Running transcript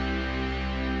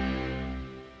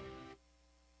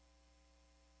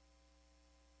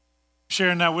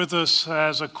Sharing that with us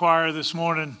as a choir this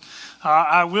morning.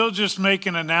 I will just make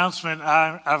an announcement.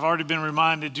 I've already been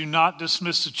reminded, do not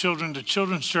dismiss the children to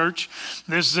Children's Church.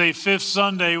 This is a fifth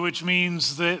Sunday, which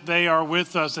means that they are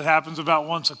with us. It happens about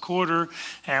once a quarter,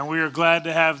 and we are glad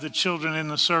to have the children in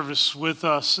the service with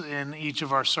us in each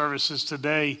of our services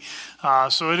today.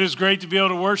 So it is great to be able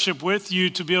to worship with you,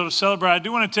 to be able to celebrate. I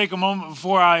do want to take a moment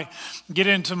before I get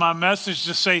into my message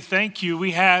to say thank you.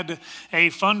 We had a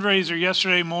fundraiser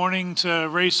yesterday morning to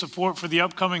raise support for the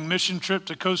upcoming mission trip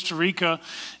to Costa Rica.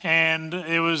 And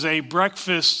it was a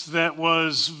breakfast that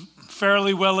was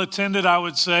fairly well attended, I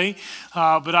would say.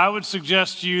 But I would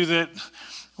suggest to you that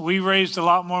we raised a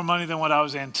lot more money than what I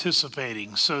was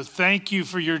anticipating. So thank you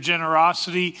for your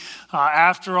generosity.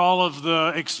 After all of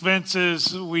the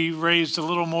expenses, we raised a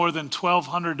little more than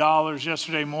 $1,200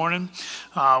 yesterday morning,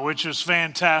 which was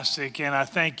fantastic. And I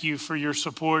thank you for your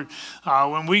support.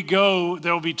 When we go,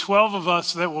 there will be 12 of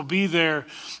us that will be there.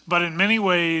 But in many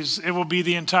ways, it will be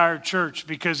the entire church,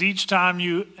 because each time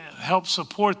you help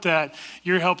support that,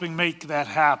 you're helping make that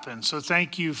happen. So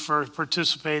thank you for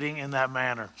participating in that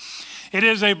manner. It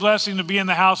is a blessing to be in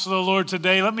the house of the Lord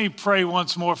today. Let me pray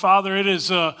once more. Father, it is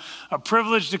a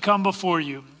privilege to come before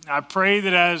you. I pray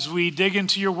that as we dig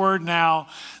into your word now,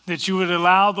 that you would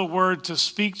allow the word to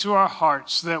speak to our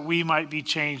hearts, that we might be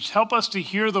changed. Help us to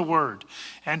hear the word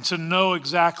and to know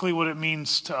exactly what it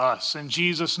means to us. In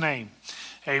Jesus' name,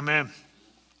 amen.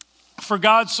 For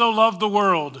God so loved the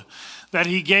world that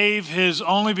he gave his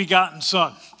only begotten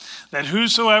Son, that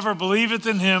whosoever believeth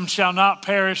in him shall not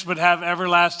perish but have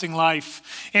everlasting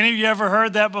life. Any of you ever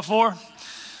heard that before?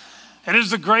 It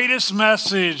is the greatest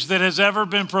message that has ever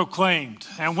been proclaimed.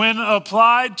 And when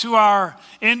applied to our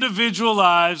individual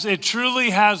lives, it truly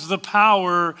has the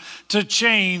power to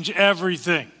change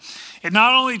everything. It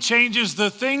not only changes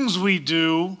the things we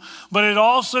do, but it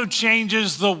also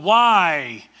changes the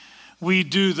why we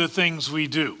do the things we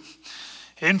do.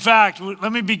 In fact,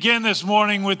 let me begin this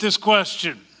morning with this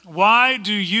question. Why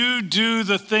do you do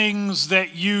the things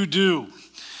that you do?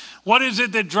 What is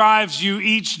it that drives you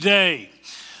each day?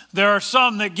 There are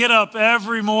some that get up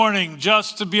every morning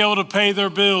just to be able to pay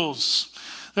their bills.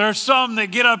 There are some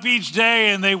that get up each day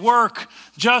and they work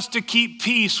just to keep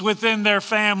peace within their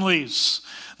families.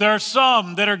 There are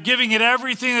some that are giving it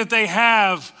everything that they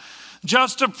have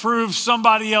just to prove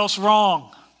somebody else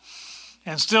wrong.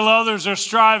 And still others are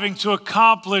striving to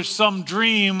accomplish some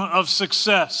dream of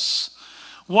success.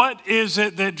 What is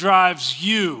it that drives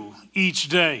you each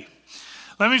day?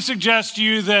 Let me suggest to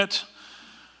you that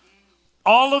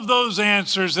all of those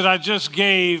answers that I just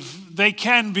gave, they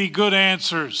can be good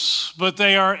answers, but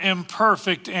they are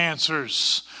imperfect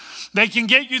answers. They can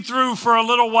get you through for a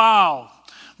little while,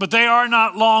 but they are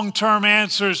not long-term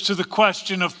answers to the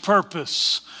question of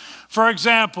purpose. For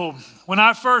example, when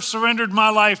I first surrendered my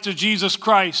life to Jesus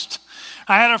Christ,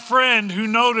 I had a friend who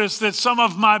noticed that some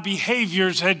of my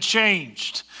behaviors had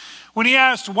changed. When he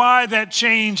asked why that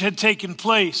change had taken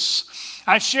place,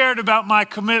 I shared about my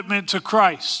commitment to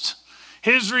Christ.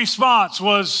 His response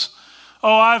was,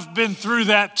 "Oh, I've been through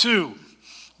that too.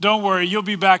 Don't worry, you'll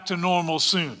be back to normal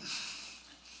soon."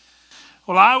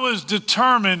 Well, I was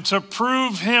determined to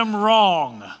prove him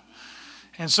wrong.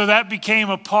 And so that became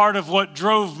a part of what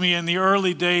drove me in the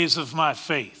early days of my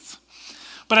faith.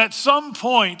 But at some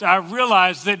point, I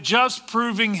realized that just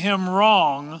proving him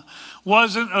wrong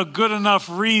wasn't a good enough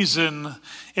reason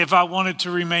if I wanted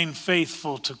to remain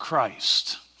faithful to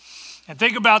Christ. And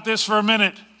think about this for a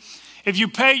minute. If you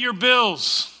pay your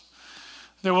bills,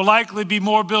 there will likely be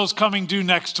more bills coming due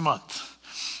next month.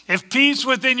 If peace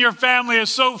within your family is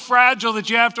so fragile that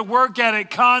you have to work at it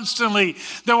constantly,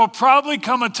 there will probably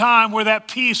come a time where that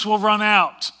peace will run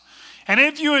out. And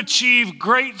if you achieve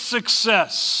great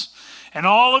success and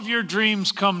all of your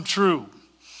dreams come true,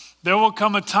 there will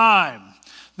come a time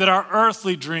that our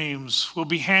earthly dreams will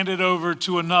be handed over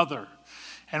to another,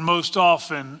 and most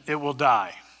often it will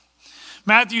die.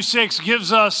 Matthew 6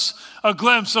 gives us a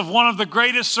glimpse of one of the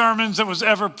greatest sermons that was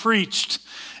ever preached.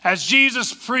 As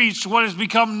Jesus preached what has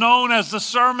become known as the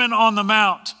Sermon on the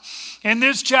Mount. In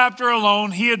this chapter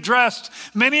alone, he addressed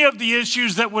many of the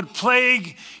issues that would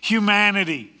plague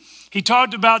humanity. He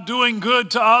talked about doing good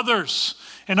to others.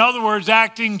 In other words,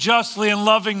 acting justly and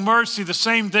loving mercy, the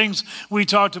same things we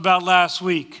talked about last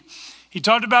week. He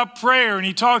talked about prayer and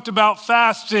he talked about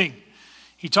fasting.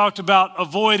 He talked about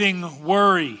avoiding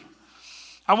worry.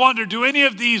 I wonder, do any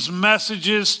of these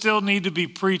messages still need to be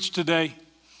preached today?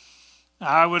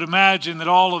 I would imagine that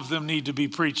all of them need to be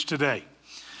preached today.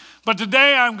 But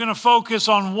today I'm going to focus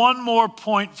on one more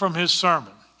point from his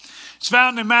sermon. It's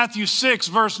found in Matthew 6,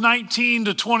 verse 19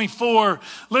 to 24.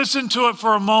 Listen to it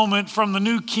for a moment from the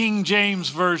New King James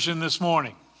Version this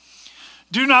morning.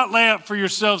 Do not lay up for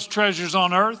yourselves treasures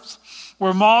on earth,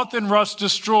 where moth and rust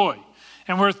destroy,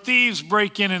 and where thieves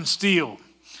break in and steal.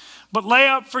 But lay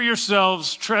up for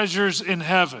yourselves treasures in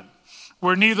heaven,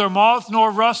 where neither moth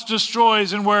nor rust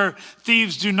destroys, and where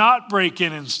thieves do not break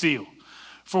in and steal.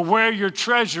 For where your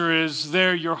treasure is,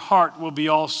 there your heart will be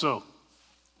also.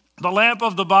 The lamp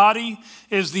of the body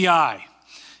is the eye.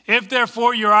 If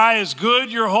therefore your eye is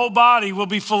good, your whole body will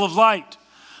be full of light.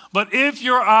 But if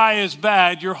your eye is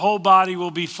bad, your whole body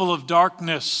will be full of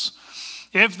darkness.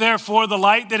 If therefore the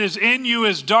light that is in you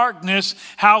is darkness,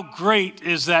 how great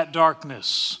is that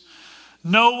darkness?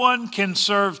 No one can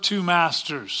serve two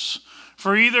masters,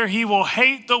 for either he will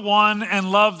hate the one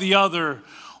and love the other,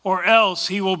 or else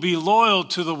he will be loyal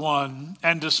to the one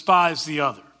and despise the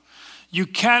other. You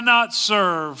cannot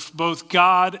serve both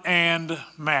God and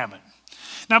mammon.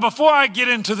 Now, before I get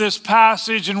into this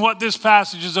passage and what this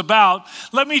passage is about,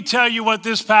 let me tell you what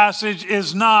this passage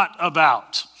is not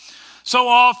about. So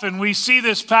often we see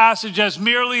this passage as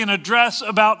merely an address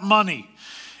about money.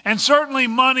 And certainly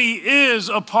money is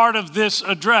a part of this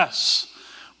address.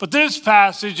 But this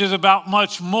passage is about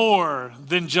much more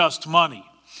than just money.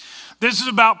 This is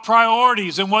about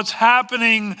priorities and what's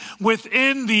happening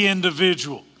within the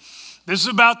individual. This is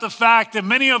about the fact that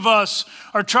many of us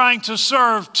are trying to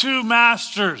serve two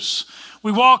masters.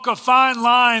 We walk a fine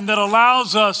line that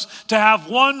allows us to have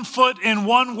one foot in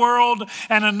one world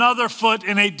and another foot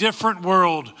in a different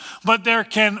world. But there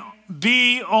can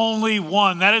be only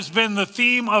one. That has been the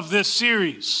theme of this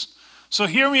series. So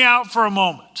hear me out for a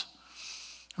moment.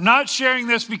 I'm not sharing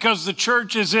this because the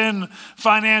church is in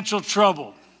financial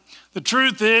trouble. The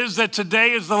truth is that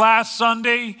today is the last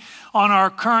Sunday on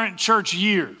our current church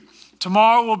year.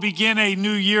 Tomorrow will begin a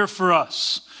new year for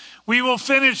us. We will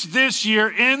finish this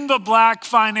year in the black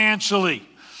financially.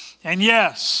 And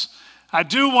yes, I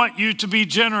do want you to be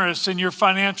generous in your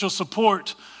financial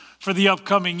support for the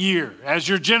upcoming year, as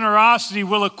your generosity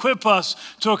will equip us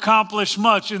to accomplish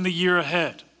much in the year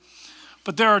ahead.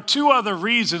 But there are two other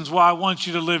reasons why I want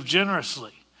you to live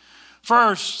generously.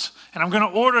 First, and I'm going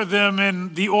to order them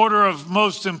in the order of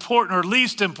most important or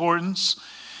least importance.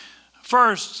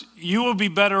 First, you will be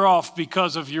better off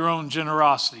because of your own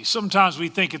generosity. Sometimes we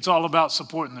think it's all about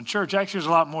supporting the church. Actually, there's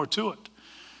a lot more to it.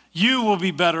 You will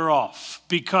be better off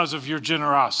because of your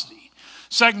generosity.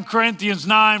 2 Corinthians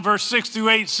 9, verse 6 through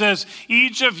 8 says,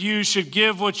 each of you should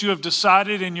give what you have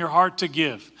decided in your heart to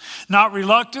give, not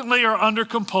reluctantly or under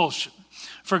compulsion,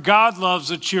 for God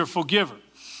loves a cheerful giver.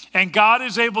 And God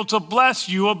is able to bless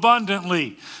you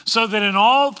abundantly, so that in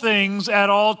all things, at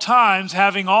all times,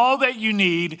 having all that you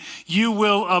need, you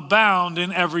will abound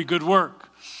in every good work.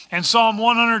 And Psalm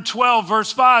 112,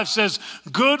 verse 5 says,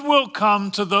 good will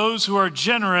come to those who are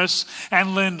generous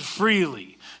and lend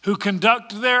freely, who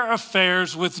conduct their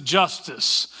affairs with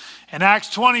justice. And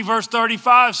Acts 20, verse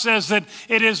 35 says that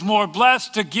it is more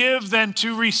blessed to give than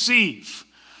to receive.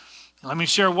 Let me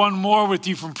share one more with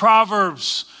you from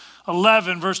Proverbs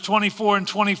 11, verse 24 and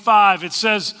 25. It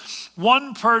says,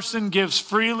 one person gives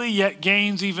freely, yet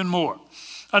gains even more.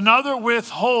 Another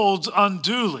withholds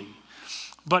unduly,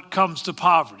 but comes to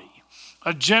poverty.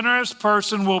 A generous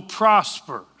person will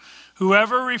prosper.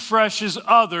 Whoever refreshes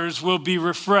others will be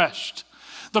refreshed.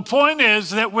 The point is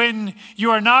that when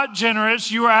you are not generous,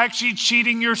 you are actually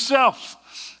cheating yourself.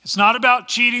 It's not about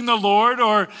cheating the Lord,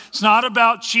 or it's not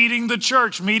about cheating the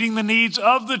church, meeting the needs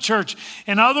of the church.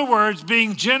 In other words,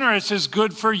 being generous is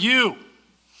good for you.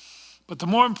 But the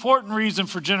more important reason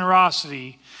for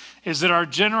generosity is that our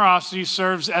generosity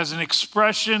serves as an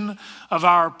expression of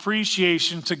our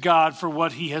appreciation to God for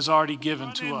what he has already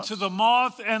given to us. To the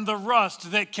moth and the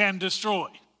rust that can destroy.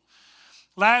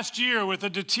 Last year, with a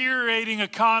deteriorating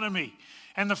economy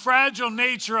and the fragile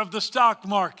nature of the stock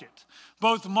market,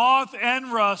 both moth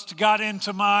and rust got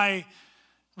into my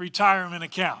retirement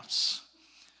accounts.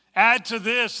 Add to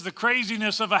this the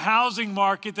craziness of a housing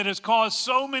market that has caused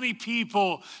so many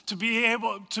people to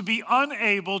be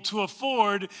unable to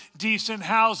afford decent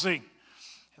housing.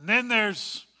 And then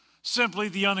there's simply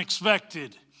the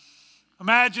unexpected.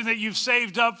 Imagine that you've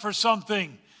saved up for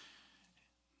something,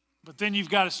 but then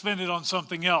you've got to spend it on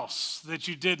something else that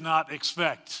you did not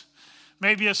expect.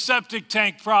 Maybe a septic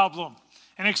tank problem,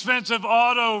 an expensive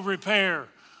auto repair,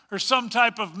 or some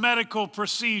type of medical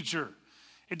procedure.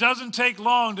 It doesn't take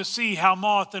long to see how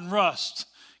moth and rust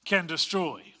can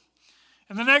destroy.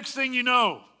 And the next thing you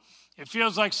know, it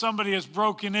feels like somebody has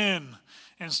broken in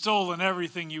and stolen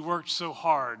everything you worked so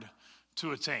hard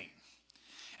to attain.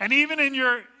 And even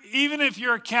if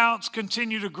your accounts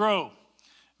continue to grow,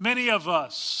 Many of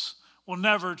us will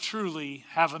never truly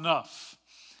have enough.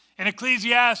 In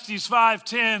Ecclesiastes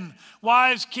 5:10,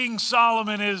 wise King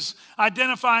Solomon is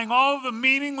identifying all the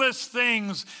meaningless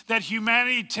things that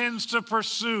humanity tends to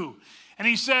pursue. And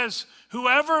he says,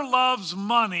 whoever loves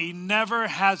money never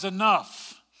has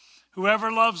enough.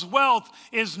 Whoever loves wealth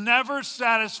is never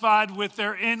satisfied with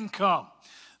their income.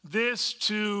 This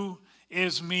too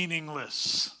is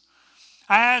meaningless.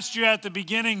 I asked you at the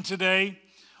beginning today,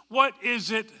 what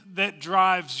is it that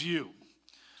drives you?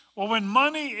 Well, when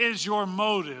money is your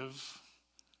motive,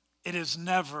 it is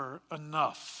never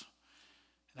enough.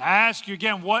 And I ask you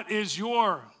again, what is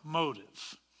your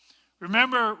motive?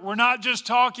 Remember, we're not just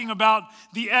talking about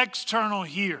the external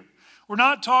here. We're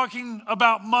not talking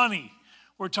about money.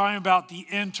 We're talking about the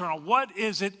internal. What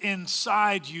is it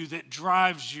inside you that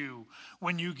drives you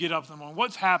when you get up in the morning?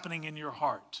 What's happening in your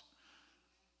heart?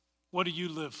 What do you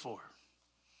live for?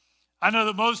 I know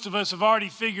that most of us have already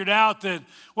figured out that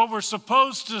what we're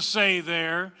supposed to say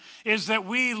there is that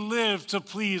we live to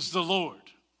please the Lord.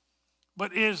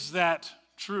 But is that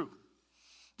true?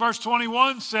 Verse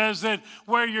 21 says that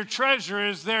where your treasure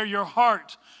is, there your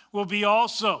heart will be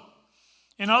also.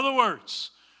 In other words,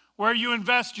 where you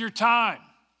invest your time,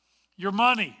 your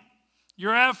money,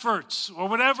 your efforts, or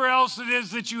whatever else it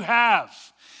is that you have,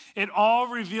 it all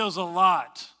reveals a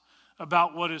lot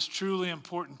about what is truly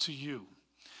important to you.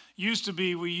 Used to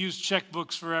be, we used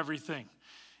checkbooks for everything.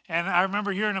 And I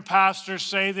remember hearing a pastor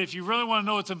say that if you really want to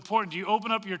know what's important, you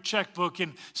open up your checkbook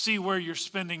and see where you're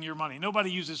spending your money.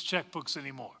 Nobody uses checkbooks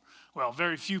anymore. Well,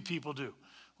 very few people do.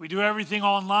 We do everything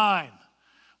online.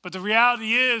 But the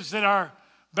reality is that our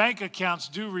bank accounts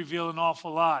do reveal an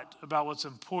awful lot about what's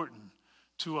important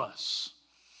to us.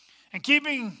 And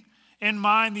keeping in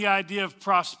mind the idea of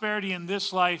prosperity in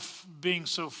this life being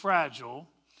so fragile,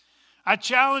 I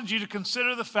challenge you to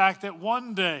consider the fact that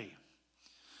one day,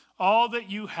 all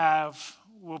that you have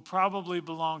will probably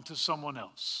belong to someone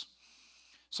else.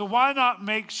 So why not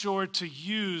make sure to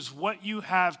use what you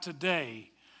have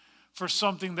today for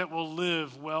something that will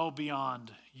live well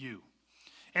beyond you?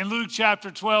 In Luke chapter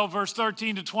 12, verse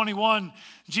 13 to 21,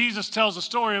 Jesus tells a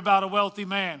story about a wealthy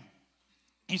man.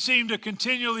 He seemed to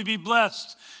continually be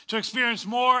blessed, to experience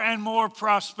more and more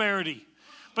prosperity.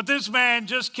 But this man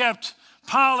just kept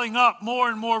piling up more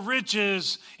and more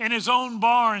riches in his own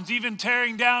barns, even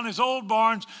tearing down his old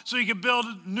barns so he could build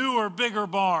newer, bigger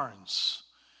barns,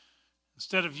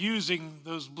 instead of using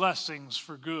those blessings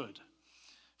for good.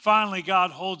 Finally,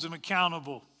 God holds him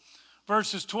accountable.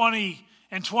 Verses 20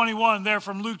 and 21 there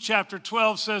from Luke chapter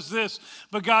 12 says this,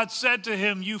 "But God said to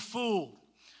him, 'You fool,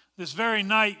 this very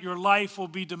night your life will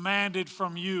be demanded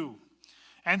from you.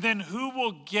 And then who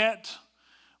will get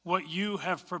what you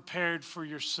have prepared for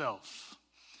yourself?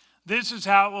 This is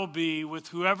how it will be with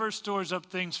whoever stores up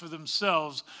things for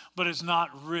themselves, but is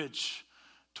not rich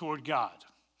toward God.'"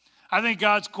 I think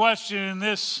God's question in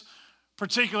this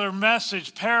particular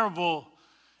message, parable,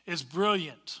 is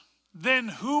brilliant. Then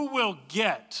who will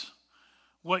get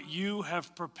what you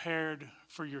have prepared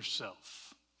for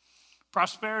yourself?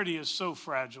 Prosperity is so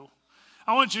fragile.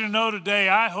 I want you to know today,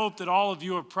 I hope that all of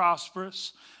you are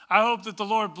prosperous. I hope that the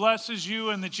Lord blesses you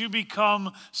and that you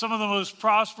become some of the most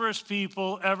prosperous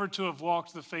people ever to have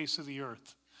walked the face of the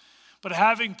earth. But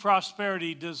having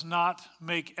prosperity does not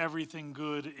make everything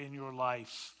good in your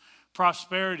life.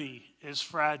 Prosperity is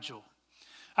fragile.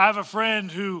 I have a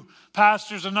friend who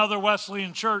pastors another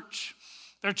Wesleyan church.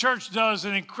 Their church does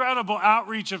an incredible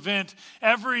outreach event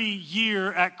every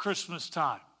year at Christmas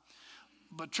time.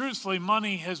 But truthfully,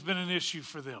 money has been an issue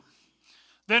for them.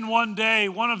 Then one day,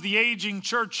 one of the aging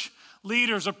church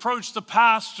leaders approached the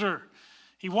pastor.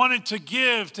 He wanted to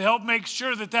give to help make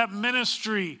sure that that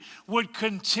ministry would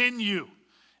continue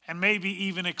and maybe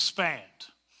even expand.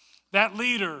 That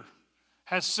leader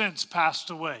has since passed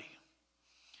away.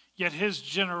 Yet his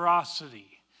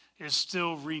generosity is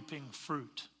still reaping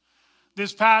fruit.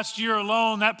 This past year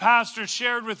alone, that pastor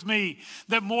shared with me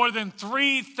that more than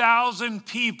 3,000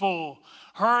 people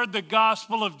heard the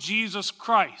gospel of Jesus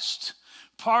Christ,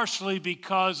 partially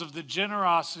because of the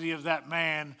generosity of that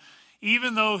man.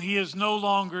 Even though he is no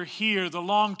longer here, the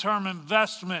long-term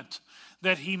investment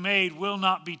that he made will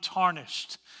not be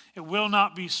tarnished. It will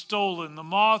not be stolen. The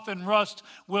moth and rust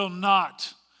will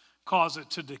not cause it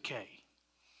to decay.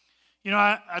 You know,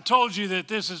 I told you that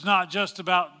this is not just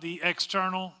about the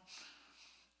external.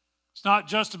 It's not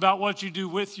just about what you do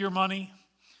with your money,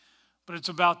 but it's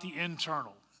about the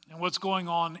internal and what's going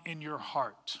on in your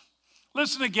heart.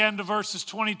 Listen again to verses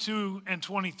 22 and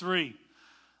 23.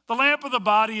 "The lamp of the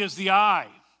body is the eye.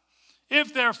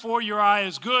 If therefore your eye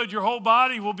is good, your whole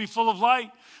body will be full of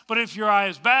light. But if your eye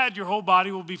is bad, your whole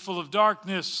body will be full of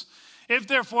darkness. If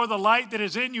therefore the light that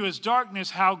is in you is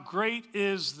darkness, how great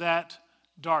is that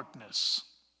darkness?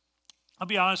 I'll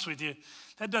be honest with you,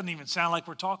 that doesn't even sound like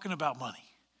we're talking about money.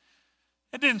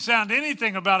 It didn't sound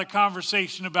anything about a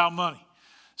conversation about money.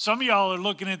 Some of y'all are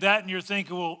looking at that and you're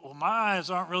thinking, well, my eyes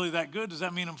aren't really that good. Does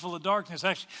that mean I'm full of darkness?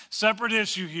 Actually, separate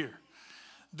issue here.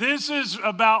 This is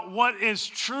about what is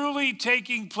truly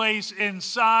taking place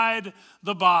inside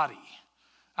the body.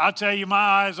 I'll tell you, my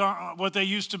eyes aren't what they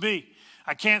used to be.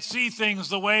 I can't see things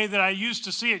the way that I used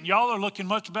to see it. And y'all are looking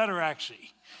much better,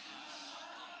 actually.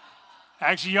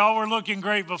 Actually, y'all were looking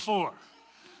great before.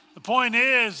 The point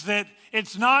is that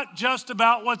it's not just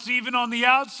about what's even on the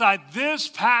outside. This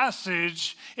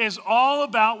passage is all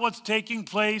about what's taking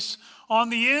place on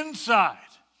the inside.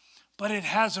 But it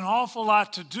has an awful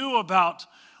lot to do about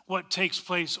what takes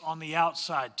place on the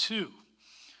outside too.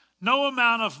 No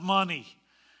amount of money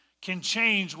can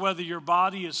change whether your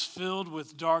body is filled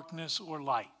with darkness or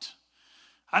light.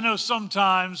 I know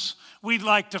sometimes we'd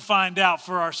like to find out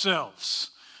for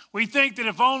ourselves. We think that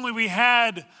if only we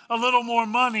had a little more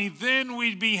money, then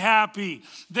we'd be happy.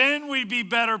 Then we'd be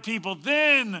better people.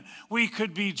 Then we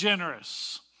could be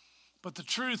generous. But the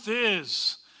truth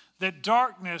is that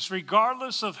darkness,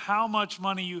 regardless of how much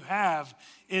money you have,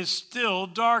 is still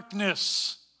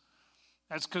darkness.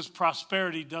 That's because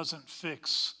prosperity doesn't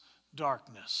fix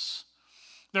darkness.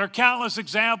 There are countless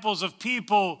examples of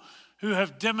people who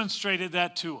have demonstrated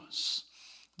that to us.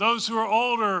 Those who are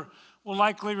older will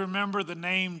likely remember the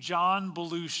name John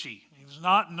Belushi. He was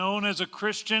not known as a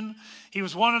Christian. He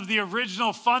was one of the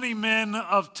original funny men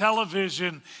of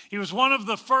television. He was one of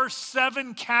the first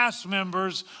 7 cast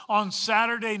members on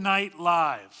Saturday Night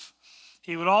Live.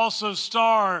 He would also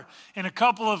star in a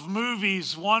couple of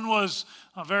movies. One was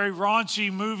a very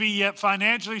raunchy movie, yet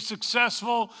financially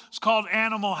successful. It's called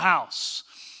Animal House.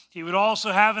 He would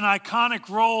also have an iconic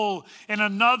role in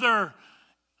another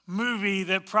movie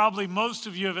that probably most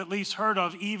of you have at least heard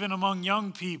of, even among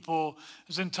young people,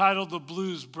 is entitled The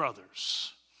Blues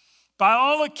Brothers. By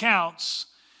all accounts,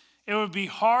 it would be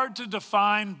hard to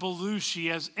define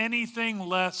Belushi as anything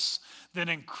less than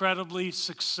incredibly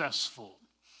successful.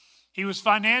 He was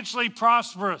financially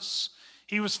prosperous.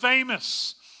 He was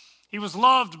famous. He was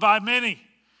loved by many.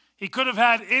 He could have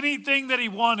had anything that he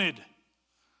wanted,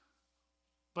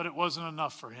 but it wasn't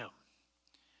enough for him.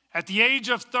 At the age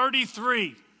of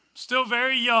 33, still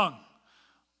very young,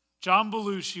 John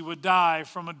Belushi would die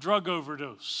from a drug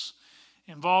overdose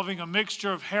involving a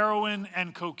mixture of heroin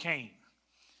and cocaine.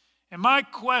 And my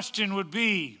question would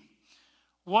be,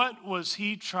 what was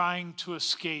he trying to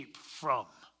escape from?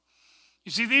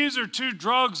 You see, these are 2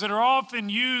 drugs that are often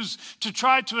used to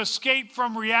try to escape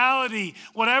from reality.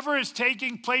 Whatever is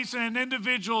taking place in an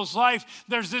individual's life,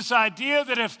 there's this idea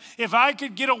that if I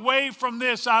could get away from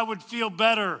this, I would feel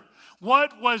better.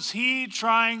 What was he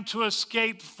trying to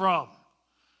escape from?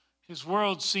 His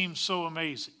world seemed so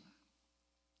amazing.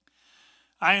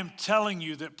 I am telling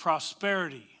you that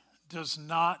prosperity does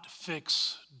not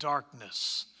fix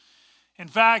darkness. In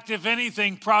fact, if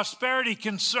anything, prosperity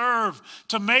can serve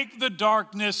to make the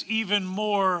darkness even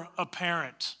more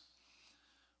apparent.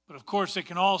 But of course, it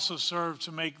can also serve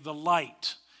to make the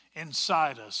light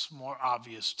inside us more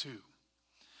obvious too.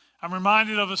 I'm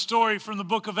reminded of a story from the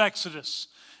book of Exodus.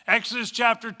 Exodus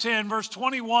chapter 10, verse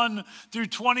 21 through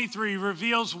 23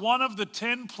 reveals one of the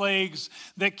 10 plagues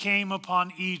that came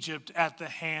upon Egypt at the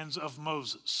hands of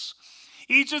Moses.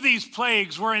 Each of these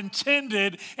plagues were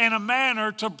intended in a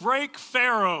manner to break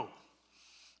Pharaoh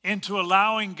into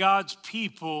allowing God's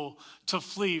people to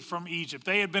flee from Egypt.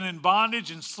 They had been in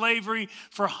bondage and slavery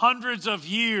for hundreds of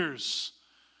years.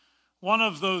 One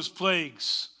of those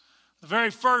plagues, the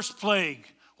very first plague,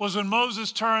 was when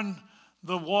Moses turned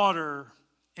the water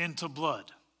into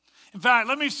blood. In fact,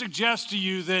 let me suggest to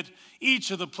you that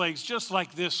each of the plagues, just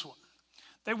like this one,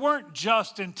 they weren't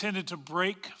just intended to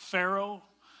break Pharaoh,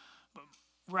 but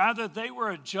rather they were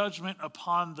a judgment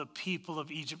upon the people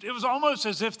of Egypt. It was almost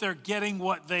as if they're getting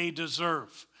what they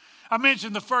deserve. I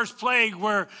mentioned the first plague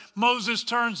where Moses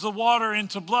turns the water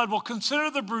into blood. Well,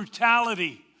 consider the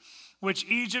brutality which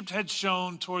Egypt had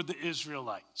shown toward the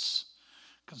Israelites.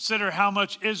 Consider how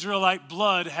much Israelite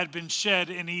blood had been shed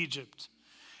in Egypt.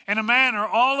 In a manner,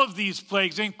 all of these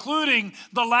plagues, including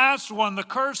the last one, the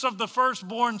curse of the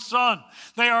firstborn son,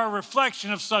 they are a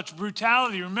reflection of such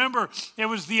brutality. Remember, it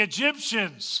was the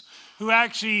Egyptians who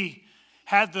actually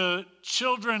had the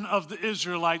children of the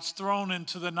Israelites thrown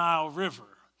into the Nile River.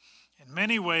 In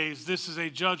many ways, this is a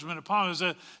judgment upon them. It's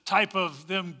a type of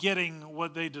them getting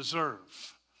what they deserve.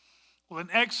 Well, in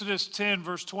Exodus 10,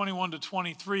 verse 21 to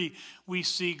 23, we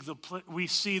see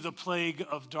the plague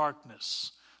of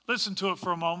darkness. Listen to it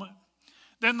for a moment.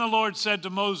 Then the Lord said to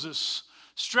Moses,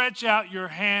 "Stretch out your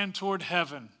hand toward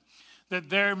heaven, that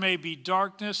there may be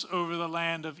darkness over the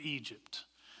land of Egypt,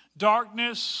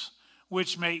 darkness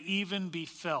which may even be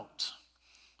felt."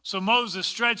 So Moses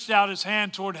stretched out his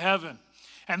hand toward heaven,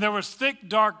 and there was thick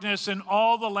darkness in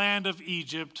all the land of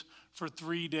Egypt for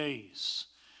 3 days.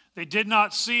 They did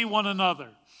not see one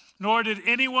another, nor did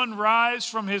anyone rise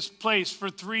from his place for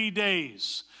 3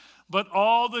 days. But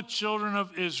all the children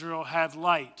of Israel had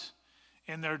light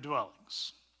in their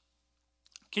dwellings.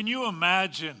 Can you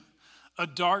imagine a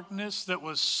darkness that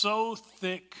was so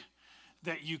thick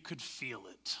that you could feel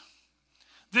it?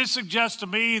 This suggests to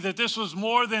me that this was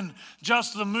more than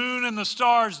just the moon and the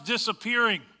stars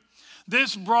disappearing.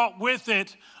 This brought with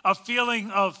it a feeling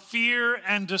of fear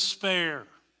and despair.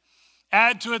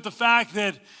 Add to it the fact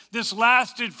that this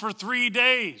lasted for 3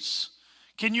 days.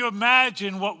 Can you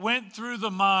imagine what went through the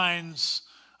minds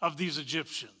of these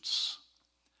Egyptians?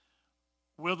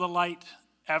 Will the light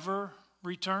ever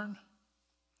return?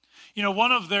 You know,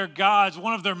 one of their gods,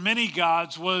 one of their many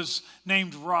gods, was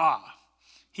named Ra.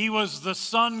 He was the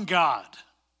sun god.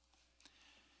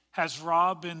 Has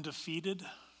Ra been defeated?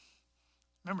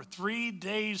 Remember, 3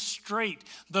 days straight,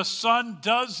 the sun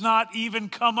does not even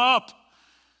come up.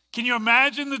 Can you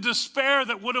imagine the despair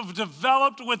that would have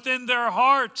developed within their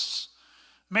hearts?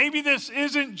 Maybe this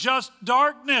isn't just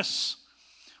darkness.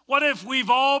 What if we've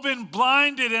all been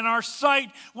blinded and our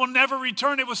sight will never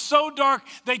return? It was so dark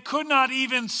they could not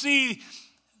even see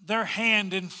their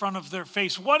hand in front of their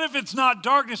face. What if it's not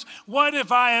darkness? What if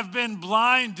I have been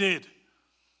blinded?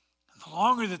 And the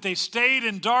longer that they stayed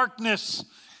in darkness,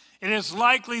 it is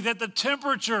likely that the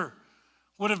temperature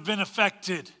would have been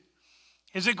affected.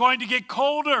 Is it going to get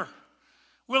colder?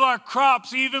 Will our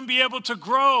crops even be able to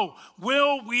grow?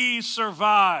 Will we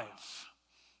survive?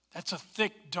 That's a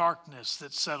thick darkness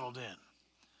that settled in.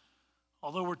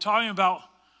 Although we're talking about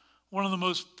one of the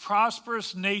most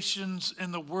prosperous nations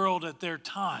in the world at their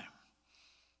time,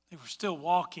 they were still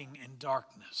walking in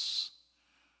darkness.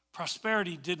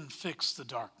 Prosperity didn't fix the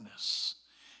darkness.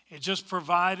 It just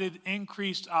provided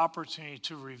increased opportunity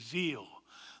to reveal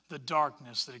the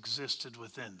darkness that existed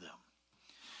within them.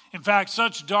 In fact,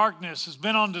 such darkness has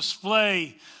been on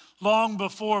display long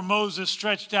before Moses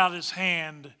stretched out his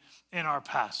hand in our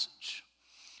passage.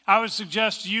 I would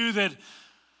suggest to you that,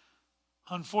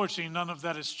 unfortunately, none of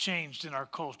that has changed in our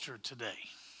culture today.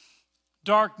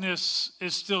 Darkness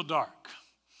is still dark,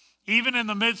 even in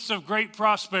the midst of great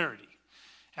prosperity.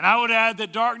 And I would add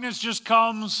that darkness just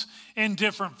comes in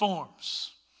different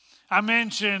forms. I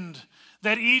mentioned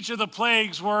that each of the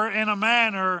plagues were, in a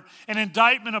manner, an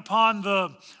indictment upon the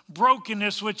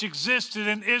brokenness which existed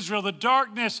in Israel, the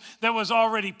darkness that was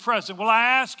already present. Well, I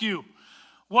ask you,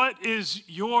 what is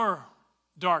your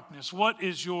darkness? What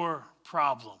is your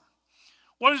problem?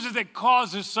 What is it that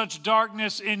causes such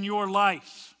darkness in your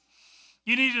life?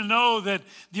 You need to know that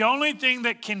the only thing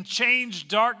that can change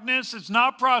darkness is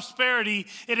not prosperity,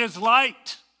 it is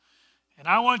light. And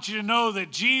I want you to know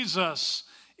that Jesus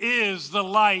is the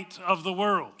light of the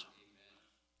world.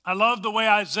 I love the way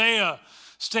Isaiah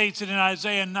states it in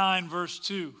Isaiah 9, verse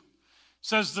 2. It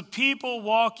says, "The people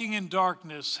walking in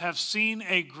darkness have seen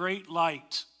a great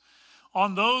light.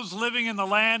 On those living in the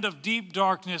land of deep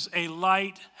darkness, a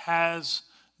light has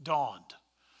dawned."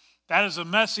 That is a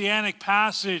messianic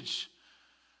passage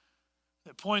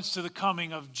that points to the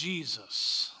coming of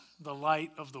Jesus, the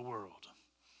light of the world.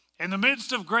 In the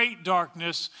midst of great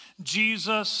darkness,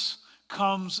 Jesus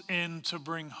comes in to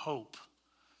bring hope.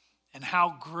 And how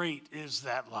great is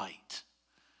that light?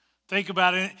 Think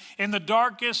about it. In the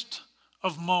darkest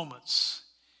of moments,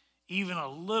 even a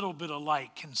little bit of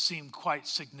light can seem quite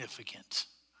significant.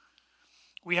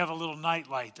 We have a little night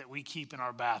light that we keep in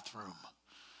our bathroom.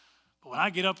 But when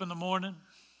I get up in the morning,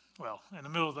 well, in the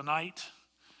middle of the night,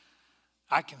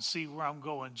 I can see where I'm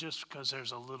going just because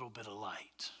there's a little bit of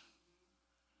light.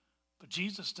 But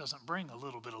Jesus doesn't bring a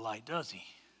little bit of light, does he?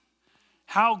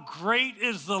 How great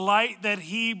is the light that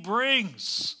he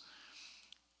brings.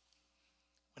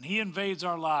 When he invades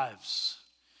our lives,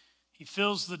 he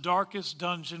fills the darkest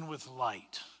dungeon with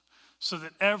light so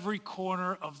that every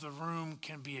corner of the room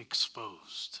can be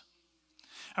exposed.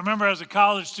 I remember as a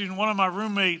college student, one of my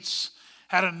roommates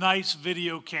had a nice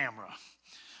video camera.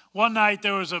 One night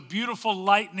there was a beautiful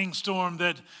lightning storm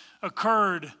that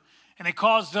occurred, and it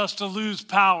caused us to lose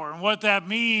power. And what that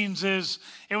means is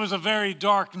it was a very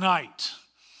dark night.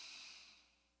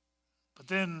 But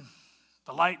then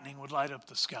the lightning would light up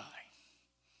the sky.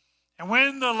 And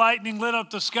when the lightning lit up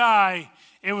the sky,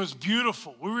 it was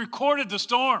beautiful. We recorded the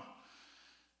storm.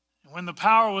 And when the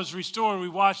power was restored, we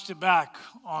watched it back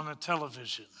on the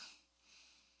television.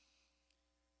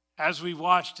 As we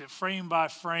watched it frame by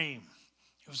frame,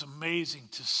 it was amazing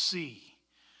to see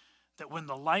that when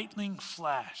the lightning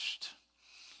flashed,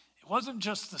 it wasn't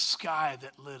just the sky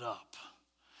that lit up.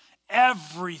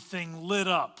 Everything lit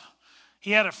up. He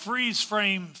had a freeze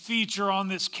frame feature on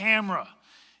this camera.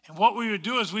 And what we would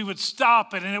do is we would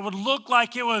stop it, and it would look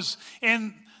like it was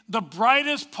in the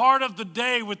brightest part of the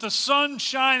day with the sun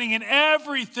shining, and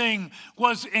everything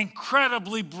was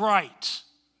incredibly bright.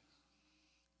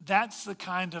 That's the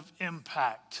kind of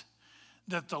impact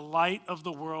that the light of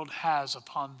the world has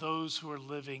upon those who are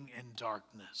living in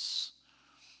darkness.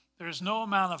 There is no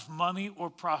amount of money or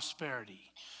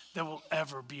prosperity that will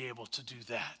ever be able to do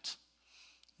that.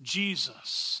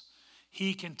 Jesus,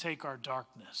 he can take our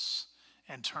darkness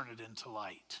and turn it into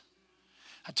light.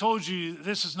 I told you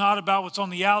this is not about what's on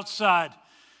the outside.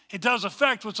 It does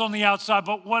affect what's on the outside,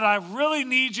 but what I really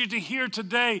need you to hear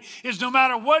today is no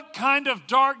matter what kind of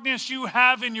darkness you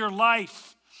have in your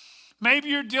life, maybe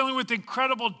you're dealing with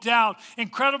incredible doubt,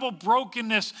 incredible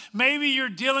brokenness. Maybe you're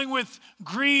dealing with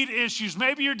greed issues.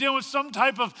 Maybe you're dealing with some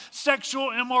type of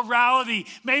sexual immorality.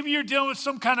 Maybe you're dealing with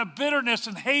some kind of bitterness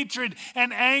and hatred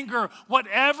and anger.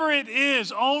 Whatever it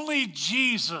is, only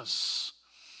Jesus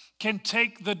can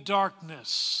take the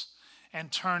darkness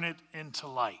and turn it into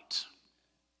light.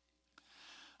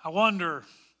 I wonder,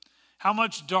 how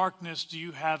much darkness do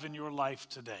you have in your life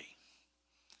today?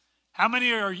 How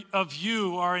many of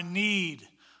you are in need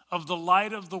of the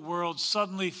light of the world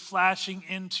suddenly flashing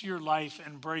into your life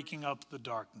and breaking up the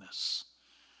darkness?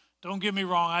 Don't get me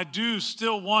wrong, I do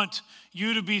still want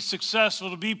you to be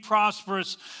successful, to be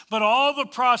prosperous, but all the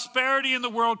prosperity in the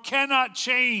world cannot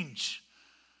change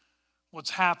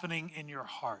what's happening in your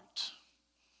heart,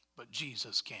 but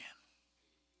Jesus can.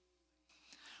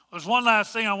 There's one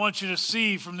last thing I want you to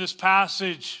see from this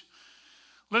passage.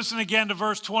 Listen again to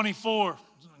verse 24.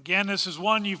 Again, this is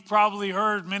one you've probably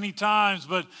heard many times,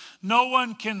 but no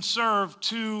one can serve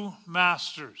two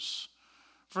masters.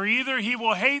 For either he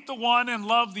will hate the one and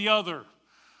love the other,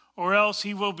 or else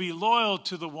he will be loyal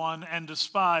to the one and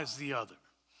despise the other.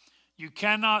 You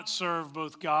cannot serve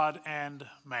both God and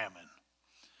mammon.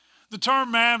 The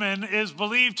term mammon is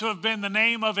believed to have been the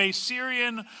name of a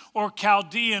Syrian or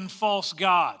Chaldean false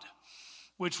god,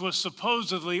 which was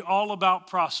supposedly all about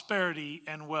prosperity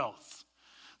and wealth.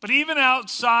 But even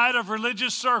outside of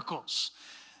religious circles,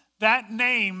 that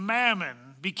name, mammon,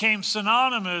 became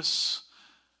synonymous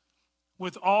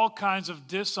with all kinds of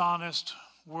dishonest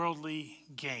worldly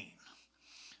gain.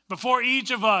 Before each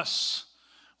of us,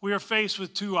 we are faced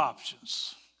with two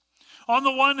options. On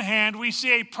the one hand, we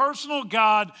see a personal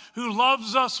God who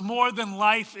loves us more than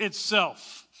life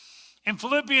itself. In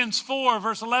Philippians 4,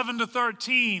 verse 11 to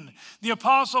 13, the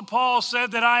Apostle Paul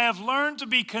said that I have learned to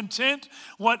be content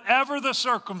whatever the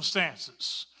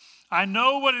circumstances. I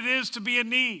know what it is to be in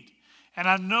need, and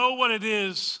I know what it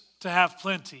is to have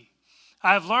plenty.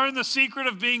 I have learned the secret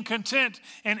of being content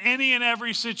in any and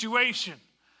every situation,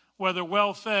 whether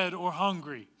well-fed or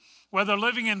hungry, whether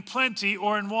living in plenty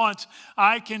or in want.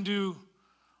 I can do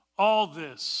all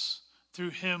this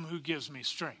through him who gives me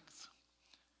strength.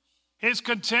 His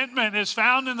contentment is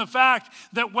found in the fact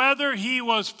that whether he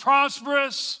was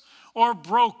prosperous or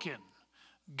broken,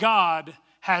 God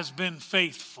has been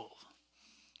faithful.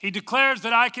 He declares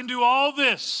that I can do all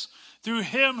this through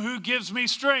him who gives me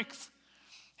strength.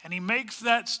 And he makes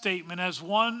that statement as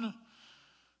one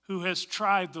who has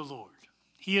tried the Lord.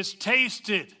 He has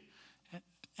tasted,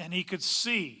 and he could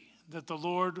see that the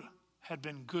Lord had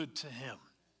been good to him.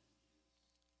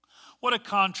 What a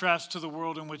contrast to the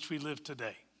world in which we live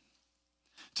today.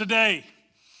 Today,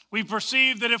 we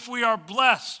perceive that if we are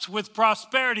blessed with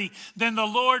prosperity, then the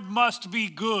Lord must be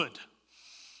good.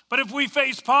 But if we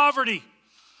face poverty,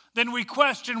 then we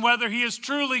question whether he is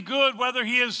truly good, whether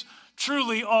he is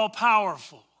truly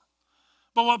all-powerful.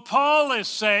 But what Paul is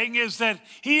saying is that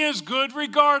he is good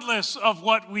regardless of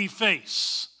what we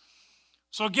face.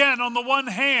 So again, on the one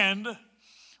hand,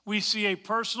 we see a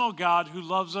personal God who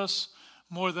loves us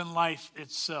more than life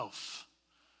itself.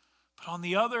 But on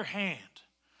the other hand,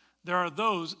 there are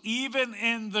those, even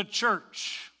in the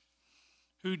church,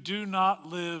 who do not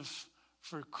live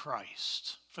for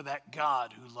Christ, for that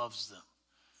God who loves them.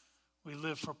 We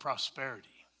live for prosperity.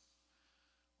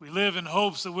 We live in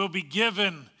hopes that we'll be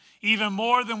given even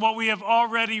more than what we have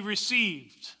already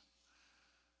received.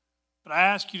 But I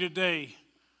ask you today,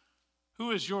 who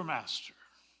is your master?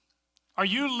 Are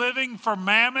you living for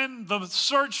mammon, the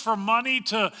search for money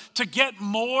to get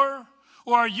more?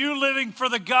 Or are you living for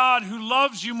the God who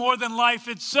loves you more than life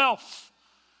itself?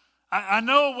 I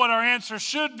know what our answer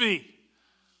should be.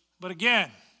 But again,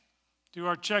 do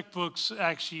our checkbooks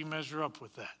actually measure up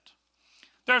with that?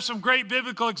 There are some great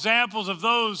biblical examples of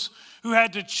those who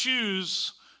had to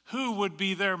choose who would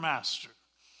be their master.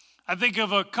 I think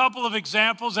of a couple of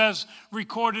examples as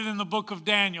recorded in the book of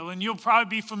Daniel, and you'll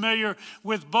probably be familiar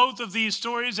with both of these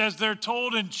stories as they're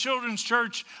told in children's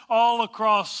church all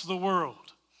across the world.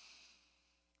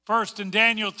 First, in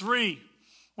Daniel 3,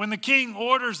 when the king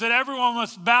orders that everyone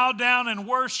must bow down and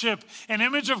worship an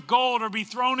image of gold or be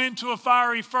thrown into a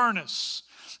fiery furnace,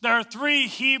 there are 3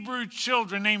 Hebrew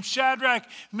children named Shadrach,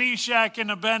 Meshach,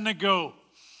 and Abednego.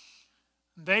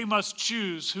 They must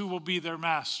choose who will be their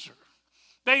master.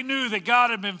 They knew that God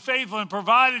had been faithful and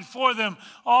provided for them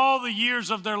all the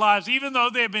years of their lives. Even though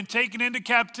they had been taken into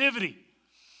captivity,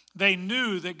 they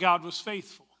knew that God was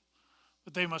faithful.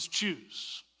 But they must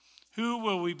choose. Who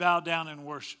will we bow down and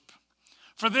worship?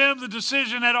 For them, the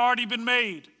decision had already been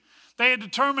made. They had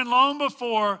determined long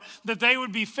before that they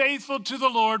would be faithful to the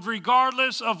Lord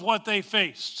regardless of what they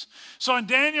faced. So in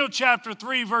Daniel chapter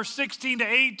 3, verse 16 to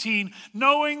 18,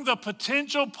 knowing the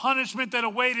potential punishment that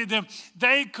awaited them,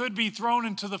 they could be thrown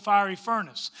into the fiery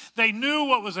furnace. They knew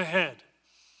what was ahead.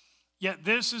 Yet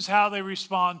this is how they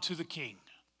respond to the king.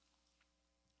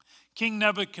 King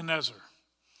Nebuchadnezzar,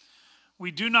 we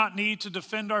do not need to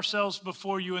defend ourselves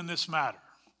before you in this matter.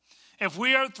 If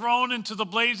we are thrown into the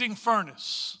blazing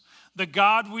furnace, the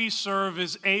God we serve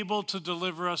is able to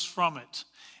deliver us from it,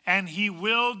 and he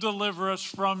will deliver us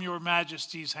from your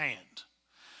majesty's hand.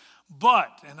 But,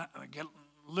 and again,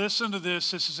 listen to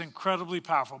this is incredibly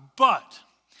powerful, but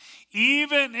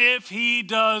even if he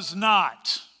does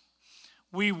not,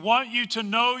 we want you to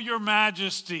know, your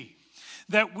majesty,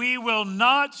 that we will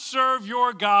not serve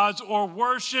your gods or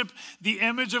worship the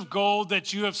image of gold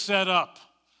that you have set up.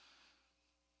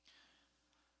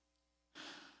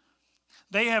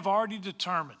 They have already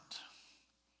determined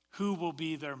who will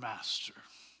be their master.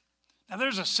 Now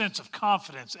there's a sense of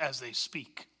confidence as they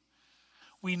speak.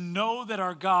 We know that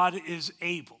our God is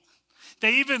able.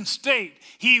 They even state,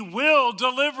 he will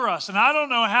deliver us. And I don't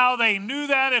know how they knew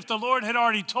that, if the Lord had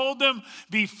already told them,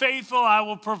 be faithful, I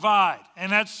will provide.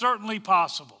 And that's certainly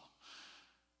possible.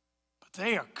 But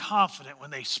they are confident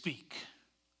when they speak.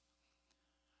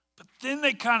 But then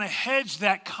they kind of hedge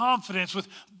that confidence with,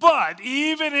 but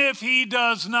even if he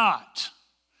does not.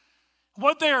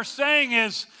 What they are saying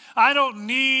is, I don't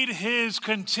need his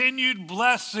continued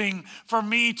blessing for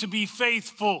me to be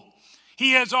faithful.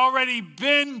 He has already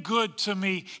been good to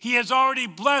me. He has already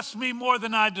blessed me more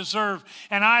than I deserve.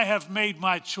 And I have made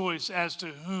my choice as to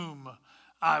whom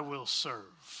I will serve.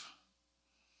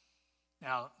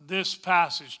 Now, this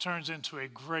passage turns into a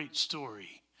great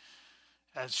story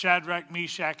as Shadrach,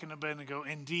 Meshach, and Abednego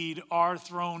indeed are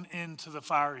thrown into the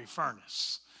fiery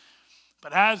furnace.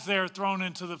 But as they're thrown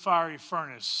into the fiery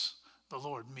furnace, the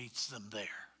Lord meets them there.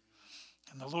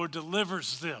 And the Lord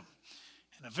delivers them.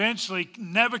 And eventually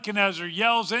Nebuchadnezzar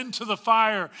yells into the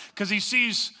fire because he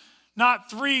sees not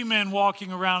 3 men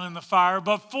walking around in the fire,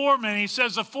 but 4 men. He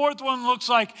says the 4th one looks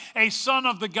like a son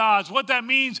of the gods. What that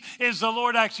means is the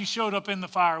Lord actually showed up in the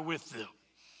fire with them.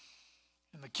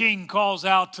 And the king calls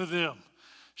out to them,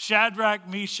 Shadrach,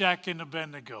 Meshach, and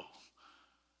Abednego,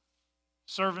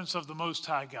 servants of the Most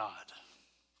High God,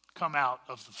 come out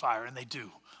of the fire. And they do,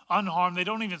 unharmed. They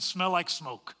don't even smell like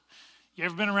smoke. You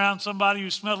ever been around somebody who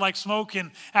smelled like smoke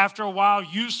and after a while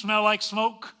you smell like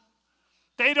smoke?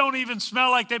 They don't even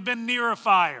smell like they've been near a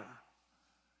fire.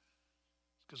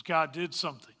 Because God did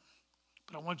something.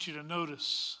 But I want you to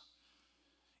notice,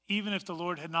 even if the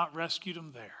Lord had not rescued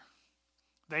them there,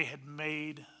 they had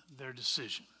made their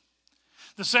decision.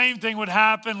 The same thing would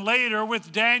happen later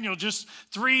with Daniel, just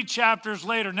 3 chapters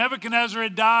later. Nebuchadnezzar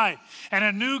had died, and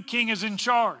a new king is in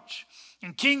charge.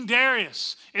 And King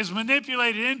Darius is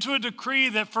manipulated into a decree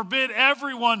that forbid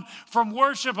everyone from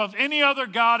worship of any other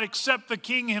god except the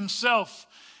king himself.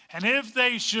 And if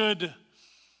they should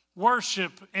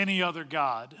worship any other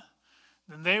god,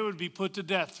 then they would be put to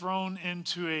death, thrown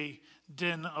into a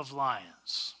den of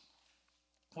lions.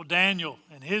 Well, Daniel,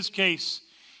 in his case,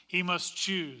 he must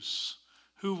choose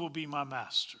who will be my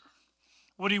master.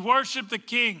 Would he worship the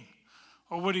king,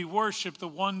 or would he worship the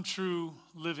one true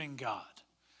living God?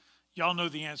 Y'all know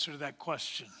the answer to that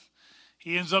question.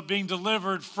 He ends up being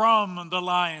delivered from the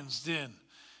lion's den.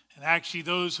 And actually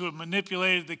those who have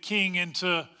manipulated the king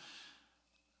into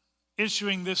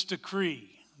issuing this decree,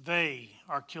 they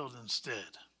are killed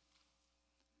instead.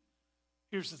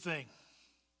 Here's the thing.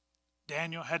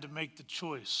 Daniel had to make the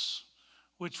choice.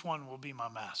 Which one will be my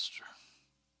master?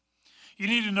 You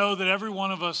need to know that every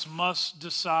one of us must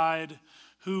decide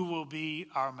who will be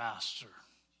our master.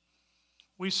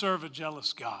 We serve a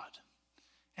jealous God,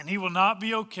 and he will not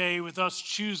be okay with us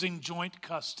choosing joint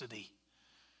custody.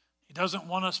 He doesn't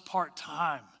want us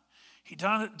part-time. He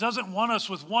doesn't want us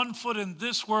with one foot in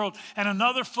this world and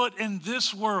another foot in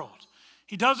this world.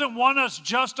 He doesn't want us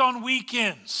just on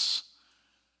weekends.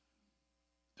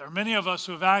 There are many of us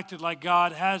who have acted like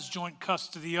God has joint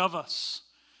custody of us.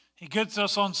 He gets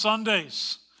us on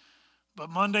Sundays, but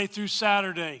Monday through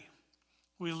Saturday,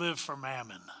 we live for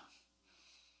mammon.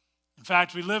 In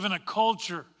fact, we live in a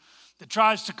culture that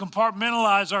tries to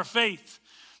compartmentalize our faith.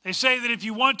 They say that if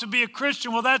you want to be a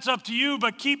Christian, well, that's up to you,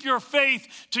 but keep your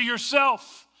faith to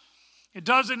yourself. It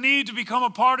doesn't need to become a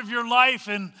part of your life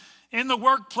in the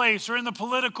workplace or in the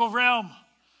political realm.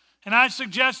 And I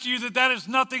suggest to you that that is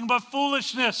nothing but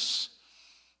foolishness.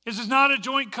 This is not a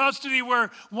joint custody where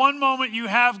one moment you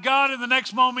have God and the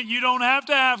next moment you don't have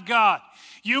to have God.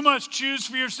 You must choose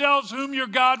for yourselves whom your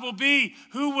God will be.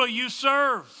 Who will you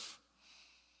serve?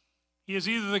 He is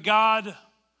either the God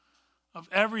of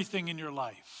everything in your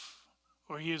life,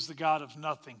 or he is the God of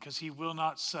nothing, because he will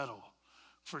not settle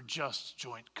for just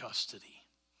joint custody.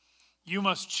 You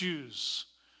must choose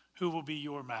who will be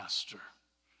your master.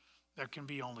 There can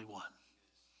be only one.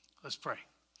 Let's pray.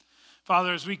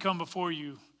 Father, as we come before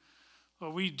you,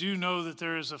 Lord, we do know that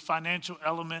there is a financial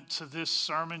element to this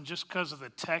sermon just because of the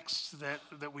text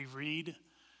that we read.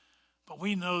 But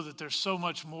we know that there's so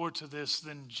much more to this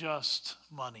than just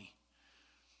money.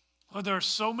 Lord, there are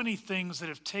so many things that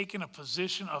have taken a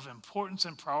position of importance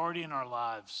and priority in our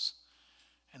lives,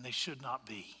 and they should not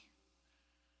be.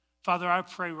 Father, I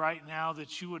pray right now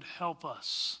that you would help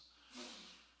us.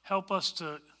 Help us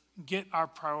to get our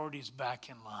priorities back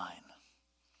in line.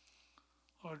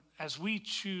 Lord, as we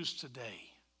choose today,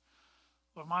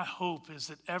 Lord, my hope is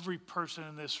that every person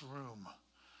in this room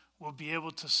will be able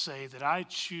to say that I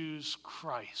choose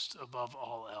Christ above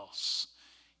all else.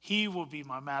 He will be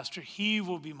my master. He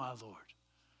will be my Lord.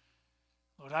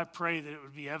 Lord, I pray that it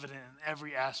would be evident in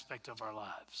every aspect of our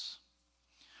lives.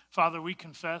 Father, we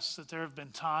confess that there have been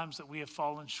times that we have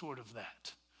fallen short of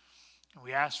that. And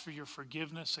we ask for your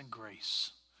forgiveness and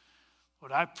grace.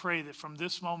 Lord, I pray that from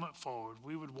this moment forward,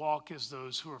 we would walk as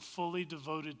those who are fully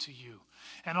devoted to you.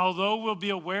 And although we'll be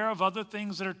aware of other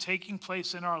things that are taking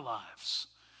place in our lives,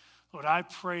 Lord, I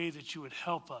pray that you would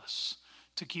help us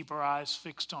to keep our eyes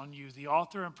fixed on you, the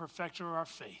author and perfecter of our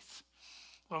faith.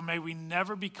 Lord, may we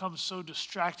never become so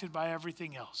distracted by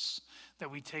everything else that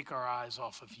we take our eyes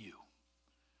off of you.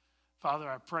 Father,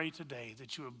 I pray today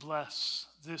that you would bless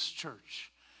this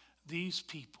church, these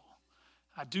people.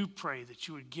 I do pray that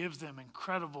you would give them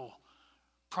incredible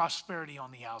prosperity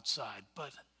on the outside.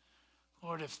 But,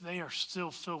 Lord, if they are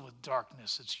still filled with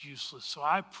darkness, it's useless. So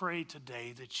I pray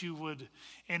today that you would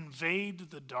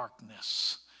invade the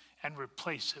darkness and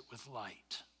replace it with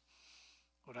light.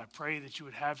 Lord, I pray that you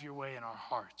would have your way in our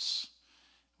hearts.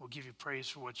 We'll give you praise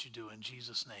for what you do. In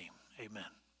Jesus' name, amen.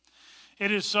 It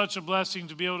is such a blessing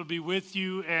to be able to be with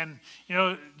you. And,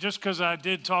 just because I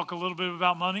did talk a little bit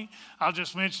about money, I'll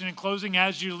just mention in closing,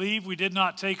 as you leave, we did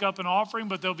not take up an offering,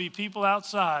 but there'll be people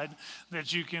outside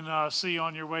that you can see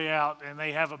on your way out, and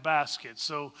they have a basket.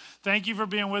 So thank you for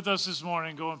being with us this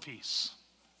morning. Go in peace.